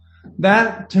Instagram.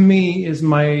 That to me is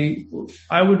I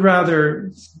would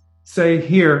rather say,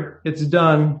 here, it's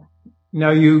done. Now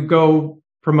you go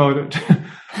promote it.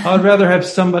 I'd rather have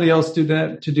somebody else do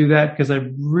that because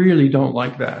I really don't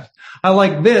like that. I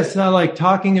like this and I like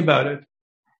talking about it,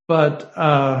 but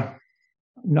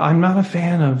no, I'm not a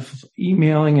fan of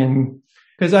emailing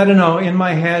because I don't know, in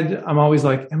my head, I'm always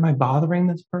like, am I bothering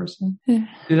this person?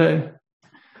 Yeah.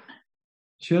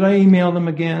 Should I email them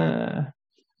again?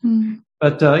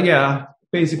 But yeah,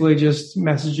 basically just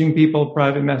messaging people,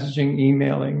 private messaging,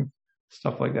 emailing,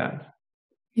 stuff like that.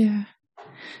 Yeah.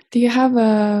 Do you have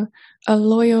a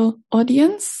loyal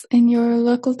audience in your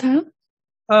local town?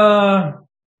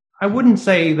 I wouldn't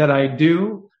say that I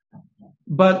do,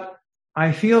 but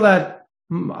I feel that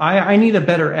I need a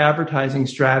better advertising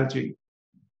strategy.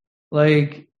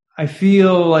 Like, I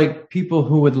feel like people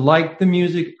who would like the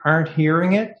music aren't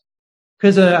hearing it.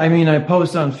 Because, I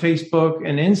post on Facebook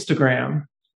and Instagram,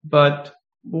 but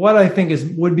what I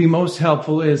think would be most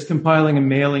helpful is compiling a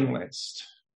mailing list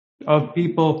of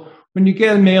people. When you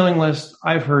get a mailing list,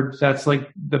 I've heard that's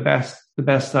like the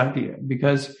best idea,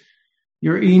 because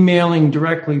you're emailing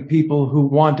directly people who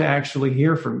want to actually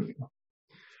hear from you.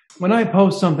 When I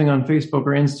post something on Facebook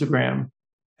or Instagram,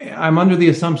 I'm under the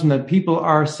assumption that people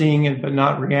are seeing it but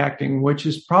not reacting, which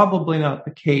is probably not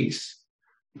the case.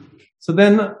 So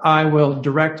then I will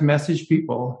direct message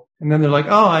people, and then they're like,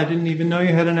 oh, I didn't even know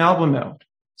you had an album out.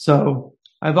 So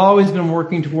I've always been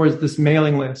working towards this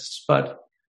mailing list, but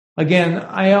again,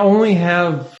 I only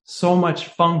have so much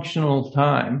functional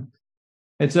time.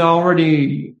 It's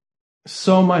already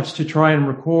so much to try and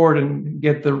record and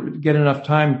get enough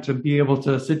time to be able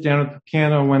to sit down at the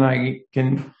piano when I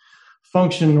can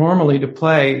function normally to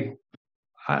play.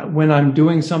 When I'm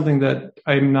doing something that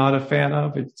I'm not a fan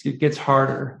of, it gets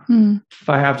harder. If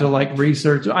I have to like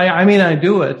research, I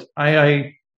do it.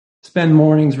 I spend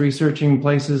mornings researching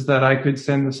places that I could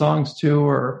send the songs to,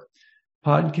 or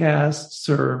podcasts,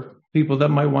 or people that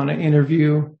might want to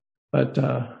interview. But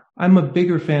I'm a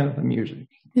bigger fan of the music.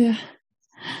 Yeah.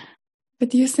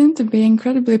 But you seem to be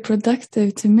incredibly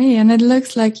productive to me, and it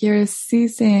looks like you're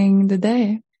seizing the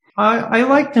day. I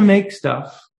like to make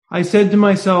stuff. I said to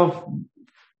myself,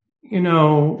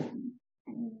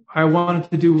 I wanted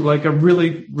to do like a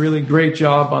really, really great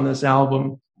job on this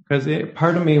album, because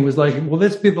part of me was like, will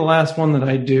this be the last one that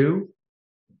I do?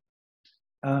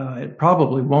 It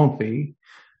probably won't be.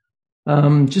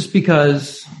 Just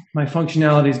because my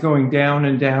functionality is going down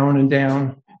and down and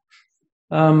down.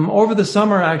 Over the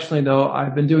summer, actually, though,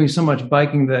 I've been doing so much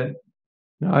biking that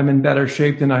I'm in better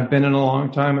shape than I've been in a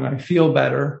long time, and I feel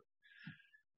better.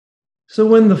 So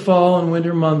when the fall and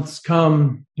winter months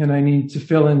come and I need to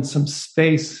fill in some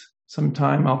space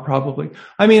sometime,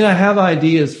 I have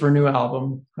ideas for a new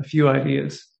album, a few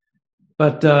ideas,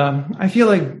 but I feel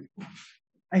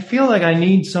like I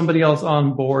need somebody else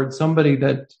on board,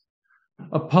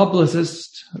 a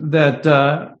publicist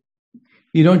that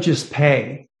you don't just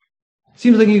pay.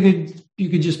 Seems like you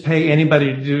could just pay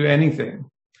anybody to do anything.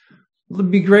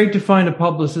 It'd be great to find a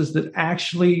publicist that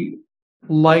actually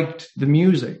liked the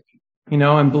music,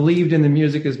 and believed in the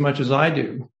music as much as I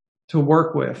do, to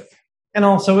work with. And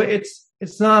also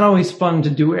it's not always fun to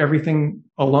do everything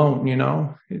alone,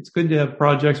 It's good to have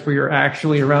projects where you're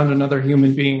actually around another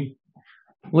human being.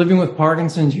 Living with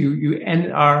Parkinson's,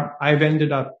 I've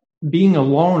ended up being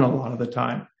alone a lot of the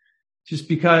time, just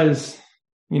because,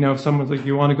 if someone's like,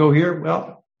 you want to go here?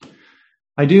 Well,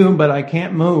 I do, but I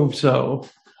can't move. So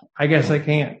I guess I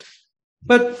can't.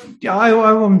 But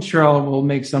I'm sure I will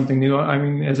make something new.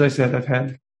 As I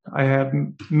said, I have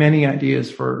many ideas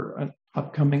for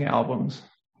upcoming albums.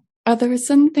 Are there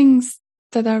some things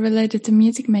that are related to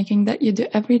music making that you do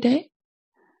every day?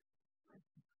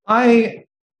 I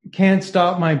can't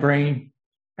stop my brain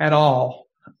at all.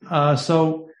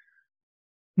 So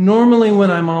normally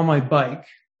when I'm on my bike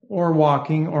or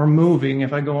walking or moving,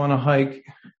 if I go on a hike,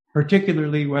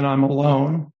 particularly when I'm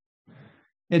alone,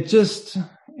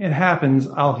 it happens.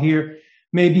 I'll hear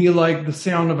maybe like the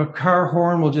sound of a car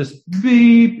horn will just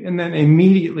beep, and then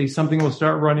immediately something will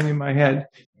start running in my head.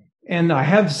 And I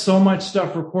have so much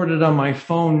stuff recorded on my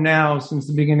phone now since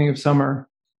the beginning of summer.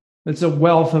 It's a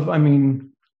wealth of,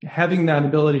 having that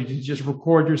ability to just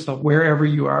record yourself wherever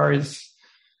you are is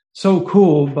so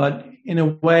cool. But in a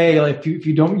way, like if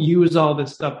you don't use all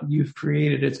this stuff that you've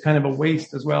created, it's kind of a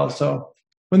waste as well. So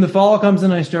when the fall comes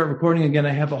and I start recording again,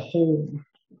 I have a whole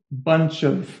bunch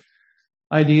of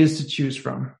ideas to choose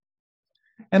from.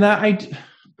 And I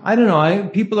don't know,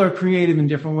 people are creative in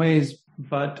different ways,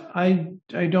 but I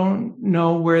don't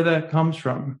know where that comes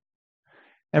from.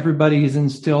 Everybody is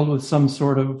instilled with some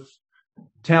sort of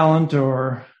talent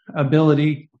or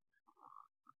ability.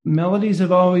 Melodies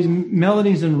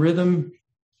and rhythm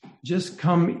just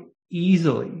come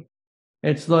easily.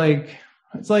 It's like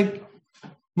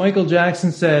Michael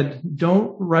Jackson said,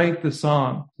 don't write the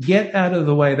song. Get out of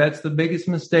the way. That's the biggest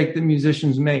mistake that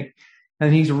musicians make.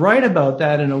 And he's right about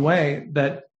that in a way,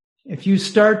 that if you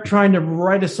start trying to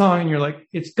write a song and you're like,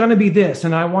 it's going to be this,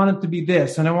 and I want it to be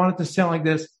this, and I want it to sound like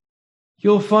this,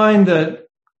 you'll find that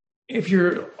if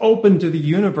you're open to the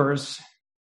universe,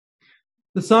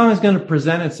 the song is going to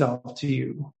present itself to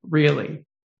you, really.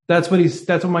 That's what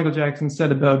Michael Jackson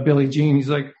said about Billie Jean. He's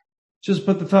like, just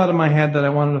put the thought in my head that I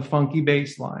wanted a funky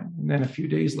bass line. And then a few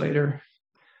days later,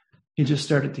 he just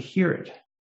started to hear it.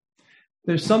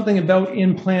 There's something about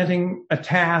implanting a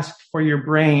task for your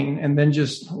brain and then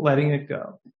just letting it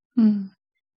go. And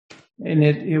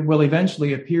it will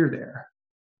eventually appear there.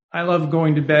 I love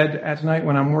going to bed at night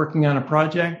when I'm working on a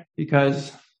project,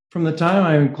 because from the time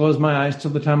I close my eyes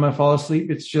till the time I fall asleep,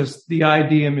 it's just the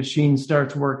idea machine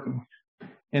starts working.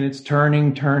 And it's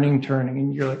turning.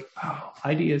 And you're like, oh,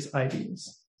 ideas.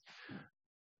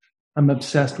 I'm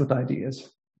obsessed with ideas.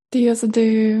 Do you also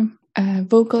do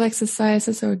vocal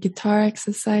exercises or guitar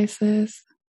exercises?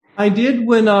 I did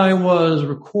when I was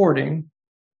recording,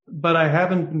 but I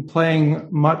haven't been playing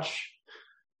much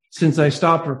since I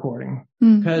stopped recording,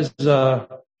 because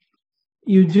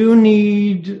you do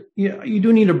need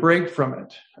a break from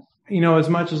it. As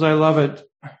much as I love it,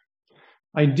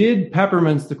 I did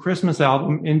Peppermints, the Christmas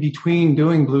album, in between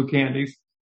doing Blue Candies.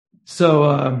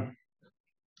 So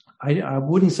I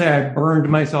wouldn't say I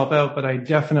burned myself out, but I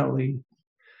definitely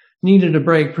needed a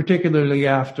break, particularly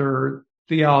after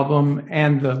the album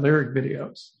and the lyric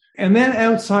videos. And then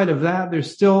outside of that,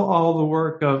 there's still all the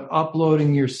work of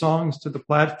uploading your songs to the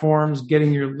platforms,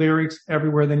 getting your lyrics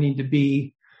everywhere they need to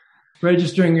be,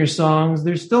 registering your songs.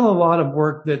 There's still a lot of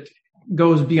work that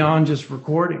goes beyond just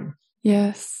recording.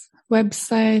 Yes.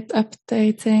 Website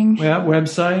updating. Yeah,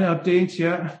 website updates,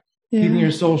 yeah. Keeping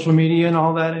your social media and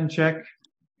all that in check.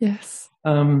 Yes.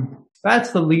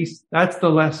 That's the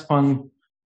less fun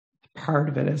part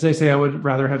of it. As I say, I would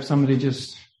rather have somebody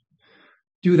just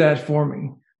do that for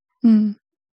me.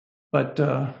 But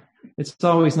it's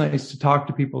always nice to talk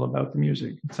to people about the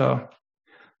music. So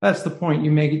that's the point.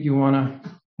 You want to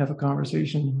have a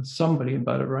conversation with somebody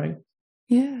about it, right?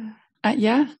 Yeah.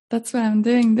 That's why I'm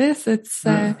doing this. It's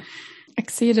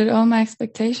exceeded all my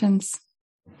expectations.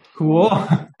 Cool.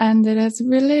 And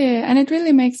it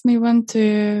really makes me want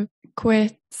to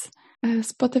quit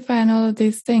Spotify and all of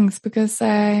these things, because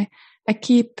I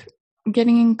keep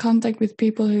getting in contact with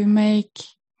people who make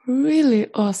really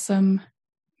awesome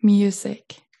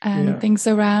music and things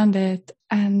around it,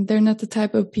 and they're not the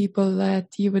type of people that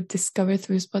you would discover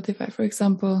through Spotify, for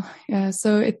example.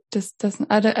 So it just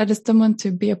doesn't. I just don't want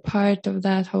to be a part of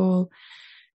that whole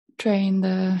train,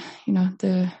 the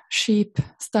sheep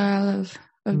style of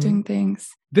doing things.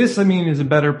 This, is a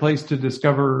better place to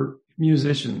discover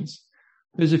musicians.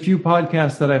 There's a few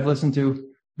podcasts that I've listened to,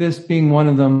 this being one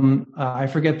of them. I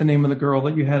forget the name of the girl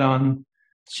that you had on.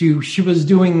 She was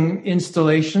doing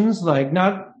installations, like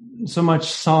not so much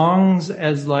songs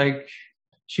as like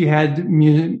she had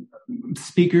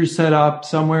speakers set up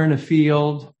somewhere in a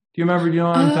field. Do you remember? Do you know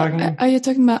what I'm talking about? Are you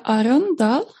talking about Aron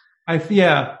Dahl?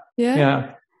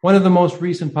 Yeah. One of the most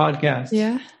recent podcasts.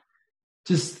 Yeah.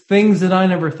 Just things that I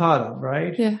never thought of,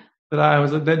 right? Yeah.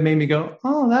 That made me go,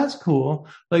 oh, that's cool.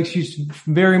 Like she's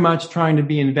very much trying to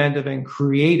be inventive and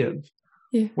creative.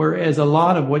 Yeah. Whereas a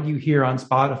lot of what you hear on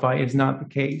Spotify is not the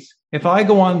case. If I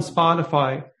go on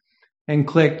Spotify and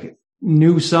click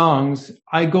new songs,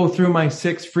 I go through my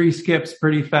 6 free skips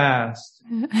pretty fast.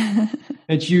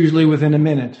 It's usually within a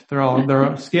minute. They're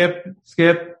all skip.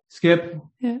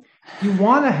 Yeah. You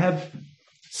want to have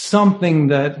something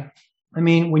that,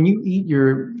 when you eat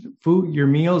your food, your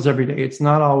meals every day, it's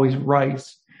not always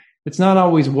rice. It's not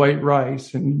always white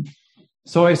rice and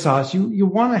soy sauce. You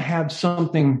want to have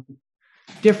something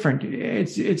different.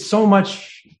 It's so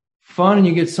much fun, and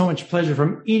you get so much pleasure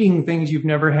from eating things you've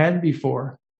never had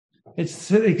before.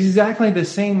 It's exactly the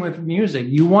same with music.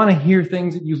 You want to hear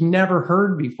things that you've never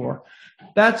heard before.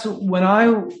 That's when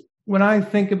I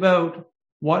think about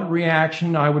what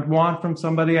reaction I would want from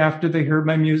somebody after they heard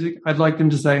my music. I'd like them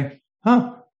to say,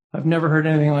 I've never heard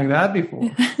anything like that before.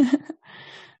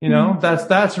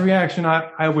 That's a reaction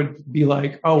I would be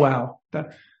like, oh, wow,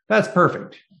 that's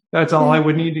perfect. That's all I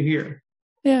would need to hear.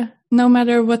 Yeah. No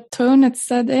matter what tone it's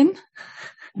said in.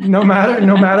 No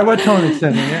matter what tone it's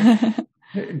said in. Yeah.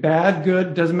 Bad,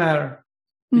 good, doesn't matter,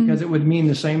 because it would mean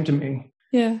the same to me.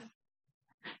 Yeah.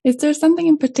 Is there something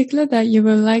in particular that you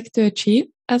would like to achieve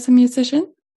as a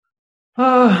musician?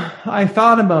 I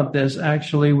thought about this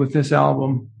actually with this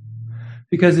album,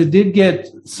 because it did get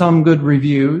some good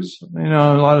reviews. A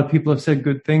lot of people have said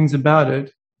good things about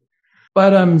it,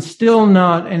 but I'm still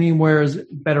not anywhere as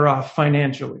better off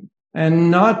financially.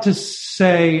 And not to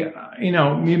say,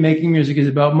 making music is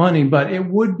about money, but it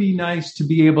would be nice to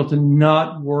be able to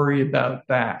not worry about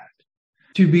that,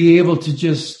 to be able to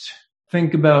just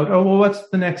think about, what's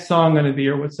the next song going to be,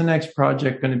 or what's the next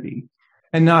project going to be,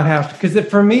 and not have to, because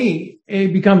for me,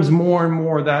 it becomes more and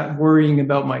more that worrying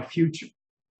about my future.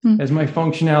 As my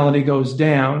functionality goes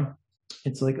down,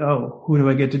 it's like, oh, who do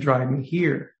I get to drive me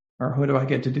here? Or who do I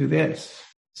get to do this?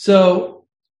 So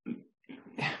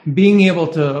being able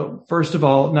to, first of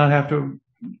all, not have to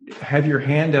have your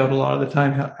hand out a lot of the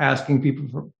time asking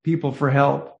people for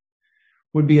help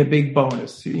would be a big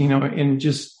bonus, and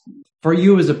just for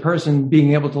you as a person,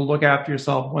 being able to look after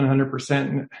yourself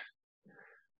 100%.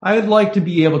 I would like to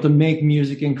be able to make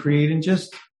music and create and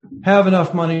just have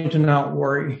enough money to not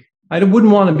worry. I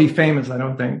wouldn't want to be famous, I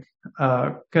don't think,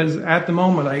 because at the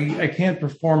moment I can't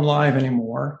perform live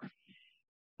anymore.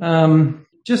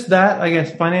 Just that, I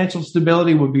guess, financial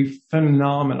stability would be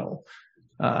phenomenal.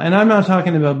 And I'm not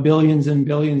talking about billions and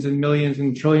billions and millions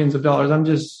and trillions of dollars. I'm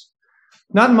just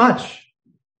not much,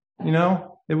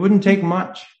 it wouldn't take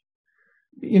much.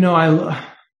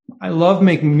 I love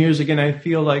making music, and I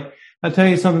feel like I'll tell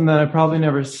you something that I probably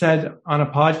never said on a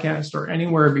podcast or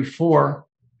anywhere before.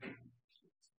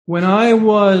 When I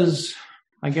was,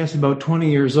 I guess, about 20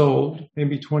 years old,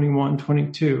 maybe 21,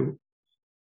 22,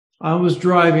 I was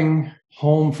driving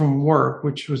home from work,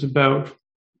 which was about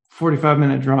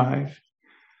 45-minute drive.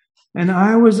 And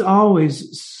I was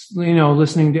always,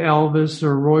 listening to Elvis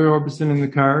or Roy Orbison in the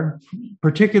car,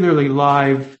 particularly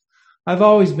live. I've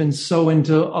always been so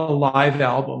into a live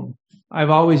album. I've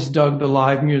always dug the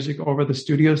live music over the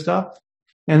studio stuff.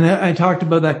 And I talked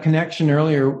about that connection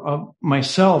earlier of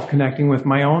myself connecting with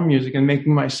my own music and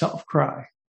making myself cry.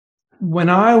 When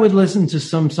I would listen to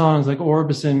some songs like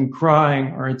Orbison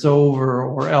Crying or It's Over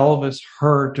or Elvis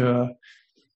Hurt or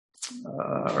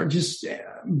just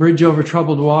Bridge Over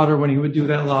Troubled Water, when he would do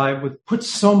that live, would put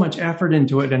so much effort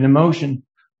into it and emotion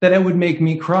that it would make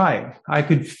me cry. I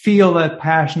could feel that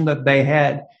passion that they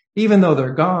had, even though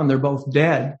they're gone, they're both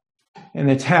dead,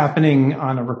 and it's happening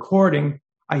on a recording.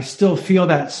 I still feel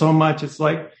that so much. It's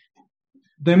like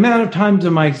the amount of times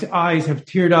that my eyes have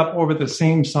teared up over the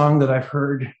same song that I've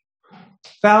heard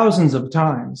thousands of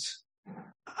times.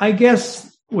 I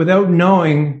guess without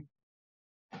knowing,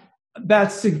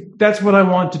 that's what I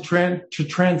want to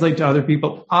translate to other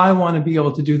people. I want to be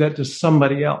able to do that to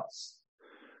somebody else.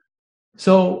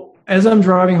 So as I'm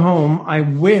driving home, I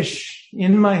wish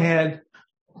in my head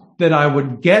that I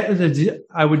would get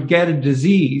a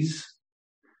disease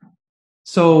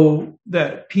so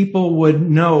that people would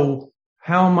know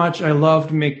how much I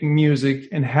loved making music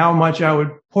and how much I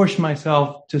would push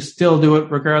myself to still do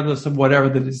it regardless of whatever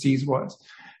the disease was.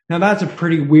 Now, that's a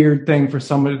pretty weird thing for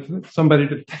somebody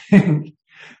to think,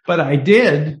 but I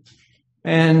did,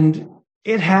 and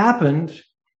it happened,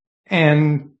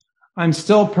 and I'm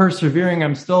still persevering.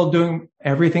 I'm still doing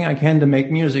everything I can to make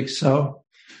music. So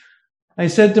I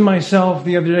said to myself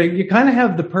the other day, you kind of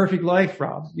have the perfect life,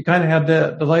 Rob. You kind of have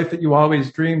the life that you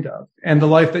always dreamed of and the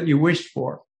life that you wished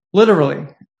for, literally,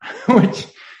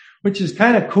 which is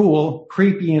kind of cool,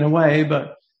 creepy in a way,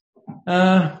 but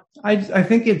I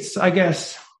think it's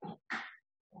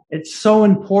so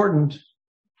important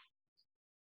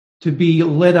to be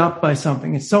lit up by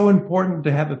something. It's so important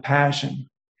to have a passion.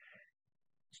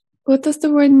 What does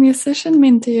the word musician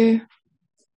mean to you?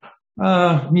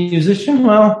 Musician?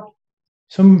 Well,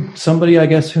 somebody, I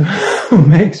guess, who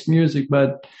makes music,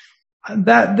 but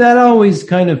that always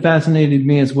kind of fascinated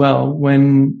me as well.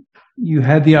 When you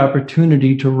had the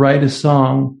opportunity to write a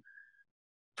song,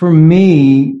 for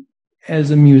me as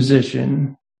a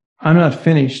musician, I'm not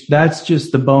finished. That's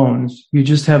just the bones. You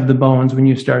just have the bones when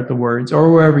you start the words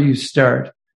or wherever you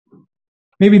start.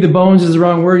 Maybe the bones is the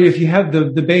wrong word. If you have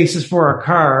the basis for a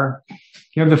car,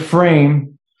 you have the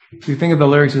frame. If you think of the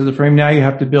lyrics as the frame, now you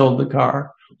have to build the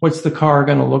car. What's the car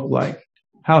going to look like?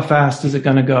 How fast is it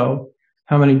going to go?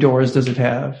 How many doors does it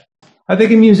have? I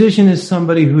think a musician is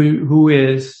somebody who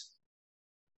is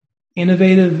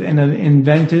innovative and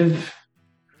inventive,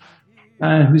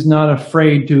 who's not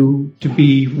afraid to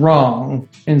be wrong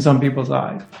in some people's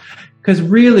eyes. Because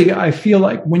really, I feel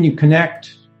like when you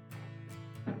connect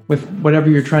with whatever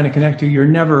you're trying to connect to, you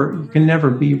can never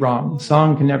be wrong. The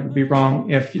song can never be wrong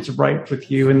if it's right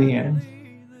with you in the end.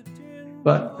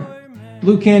 But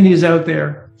Blue Candy is out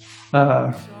there.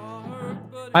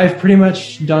 I've pretty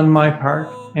much done my part,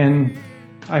 and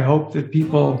I hope that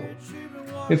people,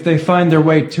 if they find their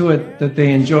way to it, that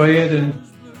they enjoy it, and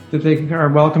that they are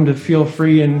welcome to feel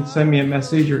free and send me a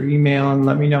message or email and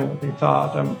let me know what they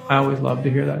thought. I always love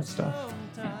to hear that stuff.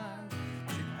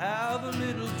 Have a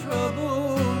little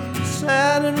trouble,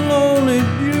 sad and lonely,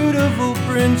 beautiful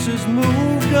princess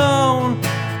moved on.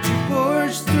 She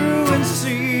pushed through and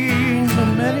seen so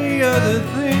many other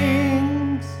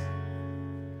things.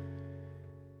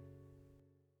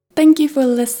 Thank you for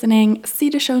listening. See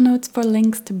the show notes for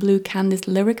links to Blue Candy's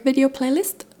lyric video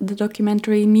playlist, the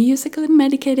documentary Musically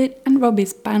Medicated, and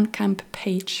Robbie's Bandcamp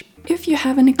page. If you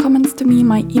have any comments to me,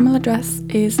 my email address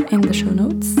is in the show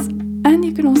notes. And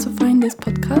you can also find this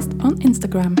podcast on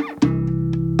Instagram.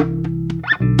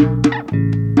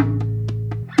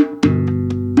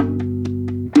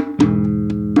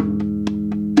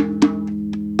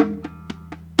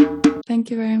 Thank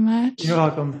you very much. You're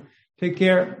welcome. Take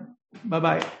care.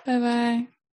 Bye-bye. Bye-bye.